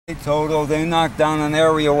Toto, they knocked down an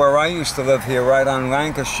area where I used to live here, right on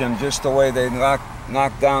Lankershim, just the way they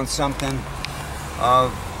knocked down something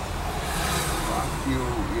of you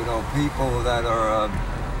know, people that are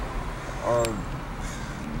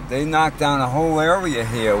they knocked down a whole area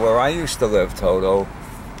here where I used to live, Toto.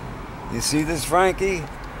 You see this, Frankie?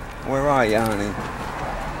 Where are you, honey?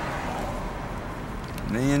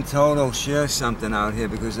 Me and Toto share something out here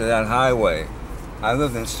because of that highway. I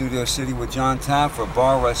lived in Studio City with JON TAFFER,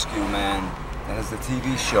 bar rescue man, that has the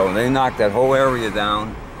TV show. They knocked that whole area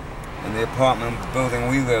down in the apartment building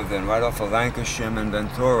we lived in, right off of Lankershim and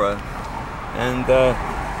Ventura. And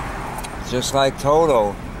just like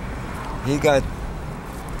Toto, he got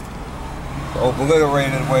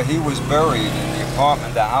obliterated where he was buried in the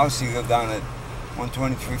apartment, the house he lived on at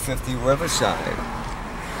 12350 Riverside.